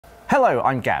Hello,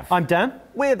 I'm Gav. I'm Dan.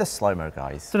 We're the Slow-Mo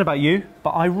guys. Don't know about you,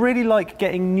 but I really like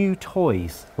getting new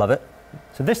toys. Love it.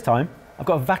 So this time, I've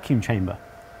got a vacuum chamber.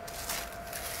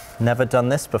 Never done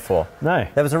this before. No.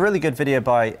 There was a really good video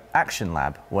by Action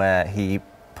Lab where he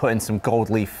put in some gold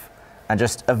leaf and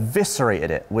just eviscerated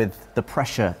it with the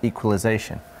pressure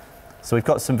equalization. So we've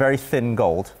got some very thin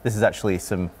gold. This is actually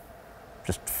some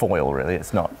just foil, really.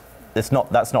 That's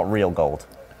not real gold.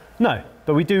 No,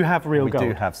 but we do have real gold. We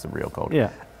do have some real gold.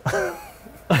 Yeah.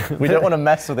 We don't want to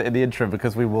mess with it in the intro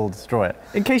because we will destroy it.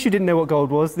 In case you didn't know what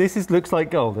gold was, this looks like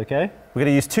gold, okay? We're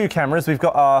going to use two cameras. We've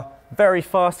got our very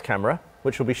fast camera,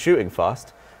 which will be shooting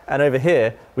fast. And over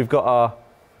here, we've got our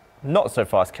not so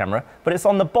fast camera, but it's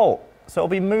on the Bolt, so it'll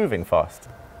be moving fast.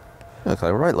 You look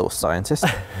like a right little scientist.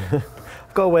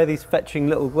 I've got to wear these fetching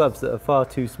little gloves that are far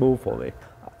too small for me.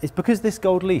 It's because this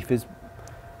gold leaf is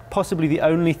possibly the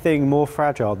only thing more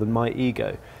fragile than my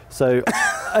ego. So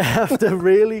I have to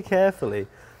really carefully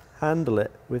handle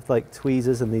it with like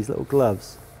tweezers and these little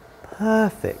gloves.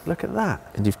 Perfect, look at that.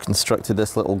 And you've constructed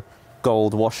this little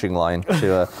gold washing line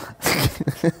to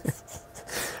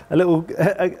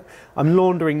I'm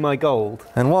laundering my gold.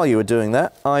 And while you were doing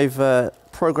that, I've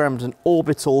programmed an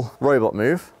orbital robot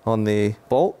move on the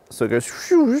Bolt. So it goes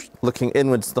whoosh, looking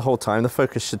inwards the whole time. The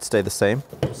focus should stay the same.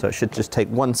 So it should just take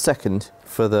 1 second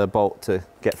for the Bolt to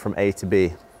get from A to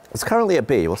B. It's currently at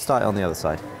B. We'll start it on the other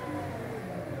side.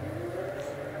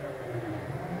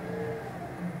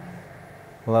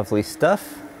 Lovely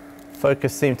stuff.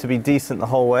 Focus seemed to be decent the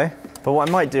whole way. But what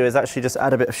I might do is actually just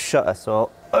add a bit of shutter. So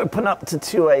I'll open up to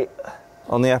 2.8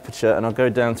 on the aperture and I'll go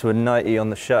down to a 90 on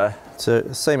the shutter.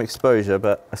 So same exposure,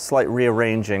 but a slight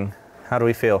rearranging. How do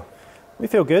we feel? We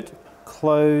feel good.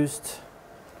 Closed,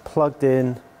 plugged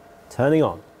in, turning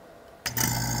on.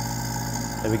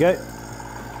 There we go.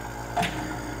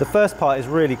 The first part is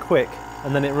really quick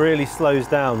and then it really slows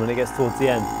down when it gets towards the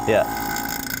end. Yeah.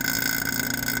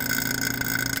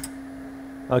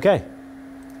 Okay.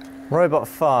 Robot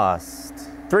fast.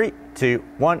 3, 2,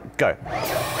 1, go.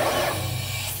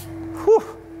 Whew.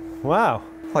 Wow.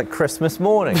 Like Christmas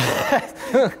morning.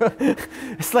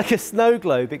 It's like a snow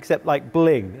globe, except like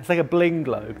bling. It's like a bling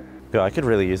globe. Yeah, I could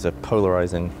really use a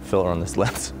polarizing filter on this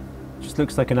lens. Just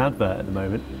looks like an advert at the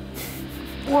moment.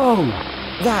 Whoa!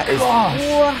 That is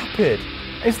rapid.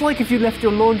 It's like if you left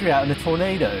your laundry out in a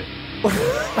tornado.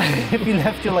 If you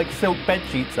left your like silk bed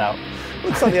sheets out.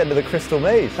 Looks like the end of the Crystal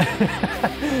Maze.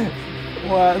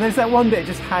 Well, there's that one bit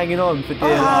just hanging on for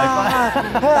dear life.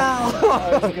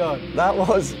 Oh my God. That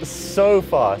was so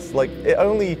fast. Like, it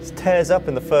only tears up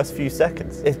in the first few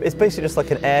seconds. It's basically just like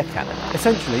an air cannon.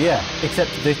 Essentially, yeah.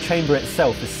 Except the chamber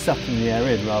itself is sucking the air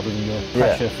in rather than the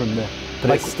pressure from the... But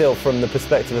like, it's still from the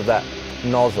perspective of that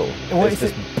nozzle. It's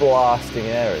just blasting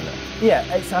air in there.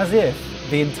 Yeah, it's as if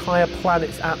the entire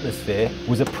planet's atmosphere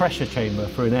was a pressure chamber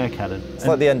for an air cannon. It's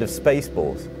like the end of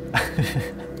Spaceballs.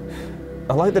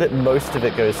 I like that most of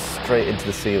it goes straight into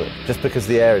the ceiling, just because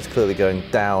the air is clearly going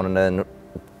down and then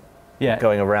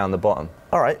going around the bottom.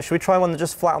 All right, should we try one that's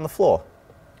just flat on the floor?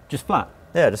 Just flat?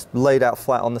 Yeah, just laid out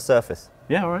flat on the surface.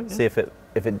 Yeah, all right. Yeah. See if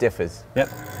it differs. Yep.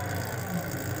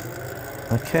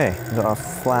 Okay, we've got our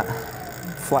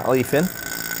flat leaf in.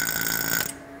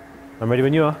 I'm ready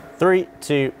when you are. 3,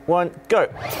 2, 1, go.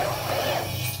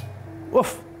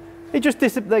 Woof. It just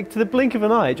disappeared, like to the blink of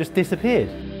an eye, it just disappeared.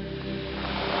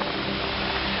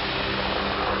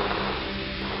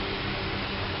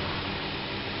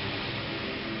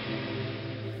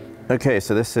 Okay,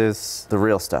 so this is the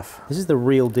real stuff. This is the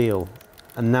real deal.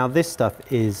 And now this stuff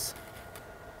is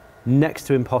next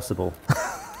to impossible.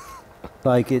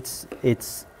 Like you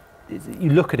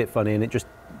look at it funny and it just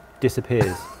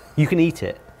disappears. You can eat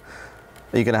it.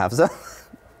 Are you going to have some?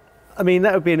 I mean,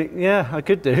 that would be, yeah, I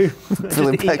could do.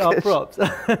 Just eat our props.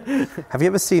 Have you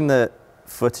ever seen the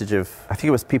footage of, I think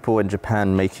it was people in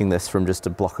Japan making this from just a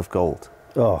block of gold?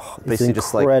 Oh, it's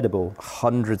basically incredible. Just like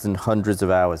hundreds and hundreds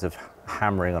of hours of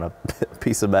hammering on a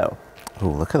piece of metal. Oh,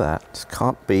 look at that. Just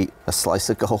can't beat a slice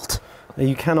of gold.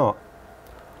 You cannot.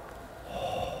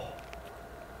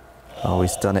 Oh,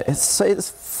 he's done it. It's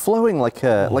flowing like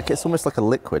it's almost like a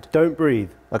liquid. Don't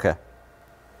breathe. Okay.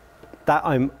 That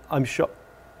I'm shocked.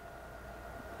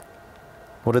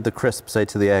 What did the crisp say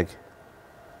to the egg?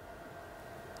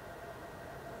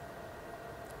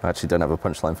 I actually don't have a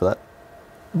punchline for that.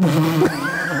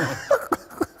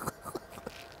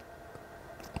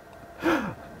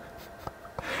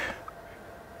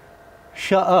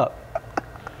 Shut up.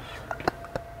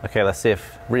 Okay, let's see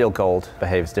if real gold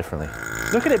behaves differently.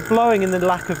 Look at it blowing in the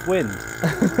lack of wind.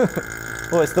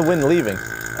 Well, it's the wind leaving.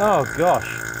 Oh gosh.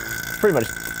 It's pretty much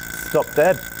stopped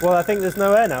dead. Well, I think there's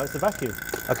no air now, it's a vacuum.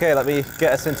 Okay, let me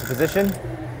get us into position.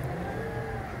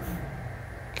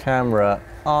 Camera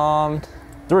armed.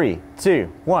 3,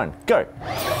 2, 1, go.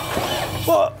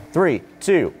 What? 3,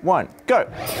 2, 1, go.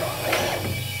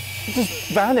 It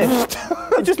just vanished.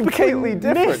 It just completely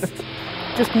different. Missed.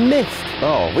 Just missed.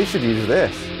 Oh, we should use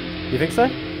this. You think so?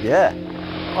 Yeah.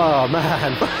 Oh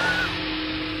man.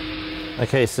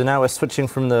 Okay, so now we're switching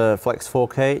from the Flex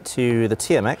 4K to the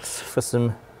TMX for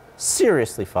some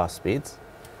seriously fast speeds.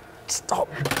 Stop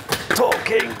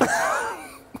talking.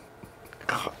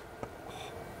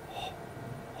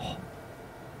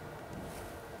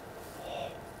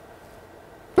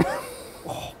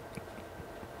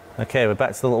 Okay, we're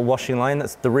back to the little washing line.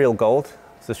 That's the real gold.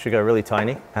 So this should go really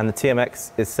tiny. And the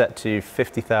TMX is set to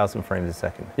 50,000 frames a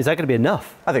second. Is that going to be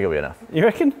enough? I think it'll be enough. You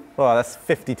reckon? Well, that's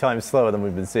 50 times slower than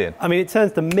we've been seeing. I mean, it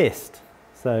turns to mist,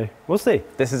 so we'll see.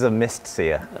 This is a mist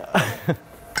seer.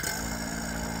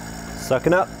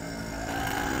 Sucking up.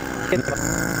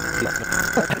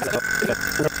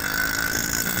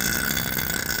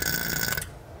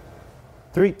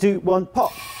 3, 2, 1,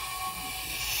 pop.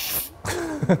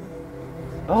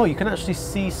 Oh, you can actually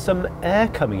see some air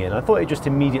coming in. I thought it just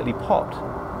immediately popped.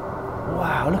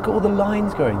 Wow, look at all the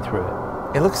lines going through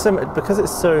it. It looks so, because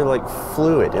it's so like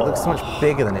fluid, it looks so much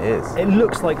bigger than it is. It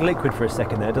looks like liquid for a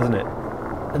second there, doesn't it?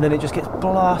 And then it just gets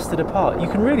blasted apart. You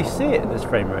can really see it in this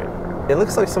frame rate. It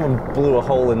looks like someone blew a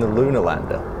hole in the lunar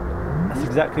lander. That's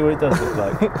exactly what it does look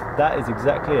like. That is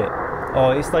exactly it.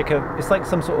 Oh, it's like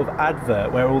some sort of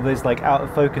advert where all there's like out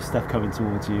of focus stuff coming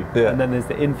towards you, and then there's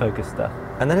the in focus stuff.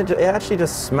 And then it actually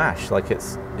just smashed, like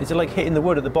it's... Is it like hitting the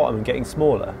wood at the bottom and getting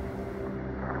smaller?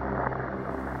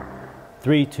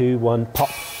 3, 2, 1, pop.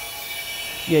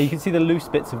 Yeah, you can see the loose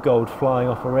bits of gold flying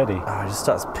off already. Oh, it just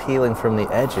starts peeling from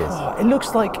the edges. Oh, it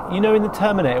looks like, you know in the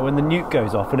Terminator when the nuke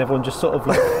goes off and everyone just sort of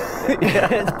like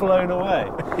gets blown away,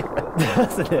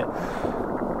 doesn't it?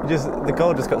 The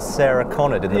gold just got Sarah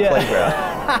Connored in the playground.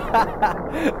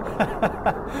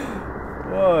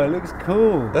 Whoa, it looks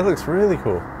cool. That looks really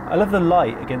cool. I love the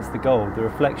light against the gold, the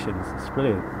reflections. It's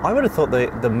brilliant. I would have thought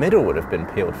the middle would have been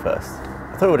peeled first.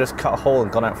 I thought it would have just cut a hole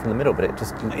and gone out from the middle, but it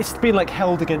just... It's been like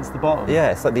held against the bottom.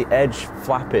 Yeah, it's like the edge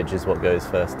flappage is what goes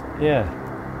first. Yeah.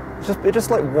 It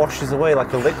just like washes away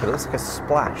like a liquid. It looks like a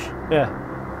splash. Yeah.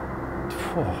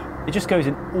 It just goes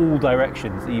in all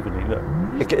directions evenly, look.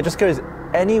 It just goes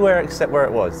anywhere except where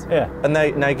it was. Yeah. And now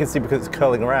you can see because it's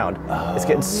curling around, it's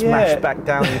getting smashed back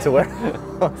down into where it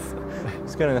was.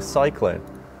 It's going in a cyclone.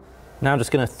 Now I'm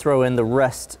just going to throw in the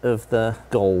rest of the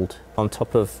gold on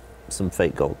top of some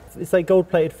fake gold. It's like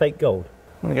gold-plated fake gold.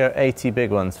 I'm going to go 80 big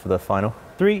ones for the final.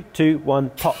 3, 2, 1,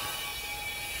 pop.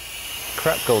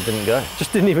 Crap gold didn't go.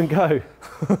 Just didn't even go.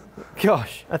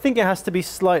 Gosh. I think it has to be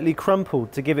slightly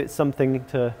crumpled to give it something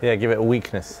to... Yeah, give it a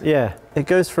weakness. Yeah. It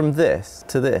goes from this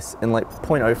to this in like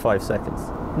 0.05 seconds.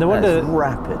 No wonder... That's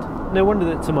rapid. No wonder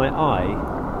that to my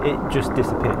eye, it just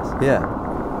disappears. Yeah.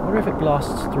 I wonder if it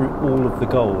blasts through all of the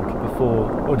gold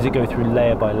before, or does it go through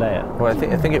layer by layer? Well, I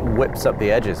think it whips up the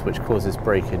edges, which causes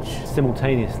breakage.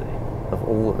 Simultaneously. Of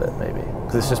all of it, maybe.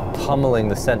 Because it's just pummeling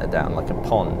the center down like a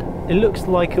pond. It looks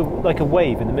like a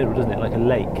wave in the middle, doesn't it? Like a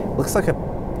lake. Looks like a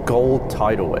gold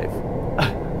tidal wave.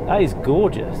 That is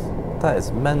gorgeous. That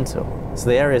is mental. So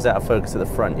the area is out of focus at the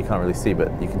front, you can't really see,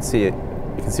 but you can see it.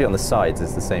 You can see it on the sides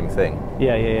as the same thing.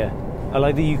 Yeah, yeah, yeah. I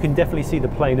like that you can definitely see the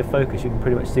plane of focus. You can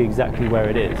pretty much see exactly where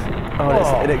it is.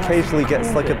 And it occasionally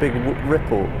gets like a big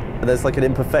ripple, and there's like an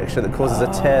imperfection that causes a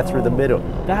tear through the middle.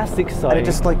 That's exciting. And it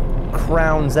just like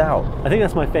crowns out. I think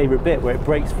that's my favourite bit, where it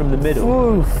breaks from the middle.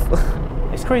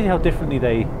 Oof. It's crazy how differently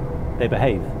they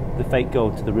behave, the fake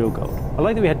gold to the real gold. I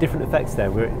like that we had different effects there,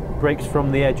 where it breaks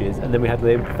from the edges, and then we had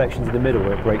the imperfections in the middle,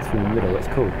 where it breaks through the middle. That's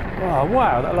cool. Oh,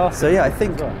 wow, that last... So yeah, I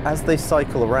think as they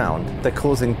cycle around, they're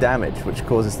causing damage, which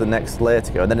causes the next layer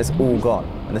to go, and then it's all gone.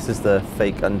 And this is the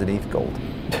fake underneath gold.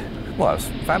 Well, that was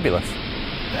fabulous.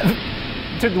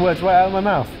 Took the words right out of my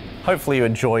mouth. Hopefully you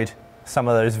enjoyed some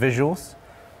of those visuals.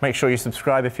 Make sure you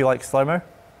subscribe if you like slow-mo.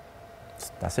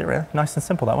 That's it, really. Nice and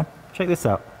simple, that one. Check this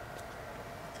out.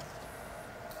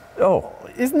 Oh,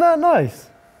 isn't that nice?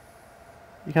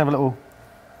 You can have a little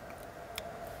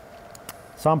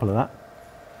sample of that.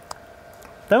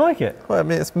 Don't like it? well, I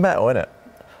mean, it's metal, isn't it?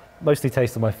 Mostly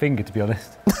tastes on my finger, to be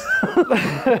honest.